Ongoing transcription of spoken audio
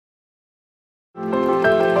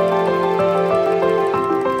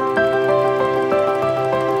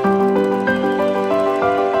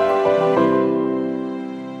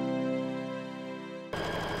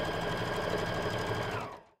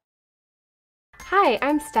Hi,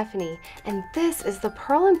 I'm Stephanie, and this is the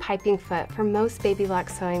purl and piping foot for most Baby Lock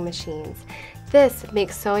sewing machines. This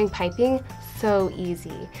makes sewing piping so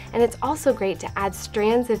easy, and it's also great to add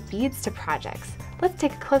strands of beads to projects. Let's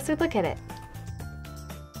take a closer look at it.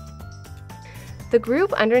 The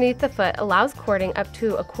groove underneath the foot allows cording up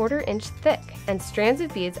to 1/4 inch thick and strands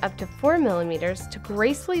of beads up to 4 millimeters to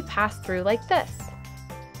gracefully pass through like this.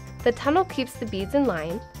 The tunnel keeps the beads in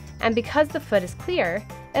line, and because the foot is clear,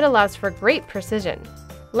 it allows for great precision.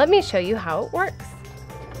 Let me show you how it works.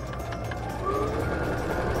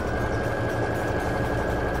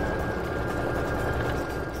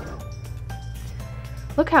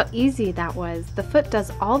 Look how easy that was. The foot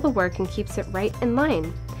does all the work and keeps it right in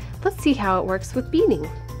line. Let's see how it works with beading.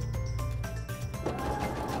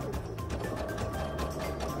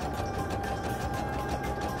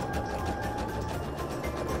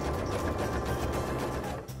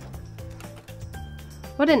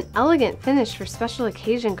 What an elegant finish for special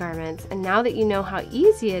occasion garments, and now that you know how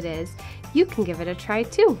easy it is, you can give it a try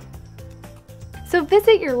too. So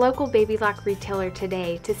visit your local Baby Lock retailer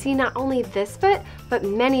today to see not only this foot, but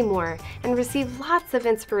many more, and receive lots of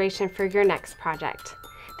inspiration for your next project.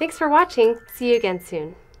 Thanks for watching. See you again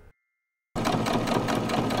soon.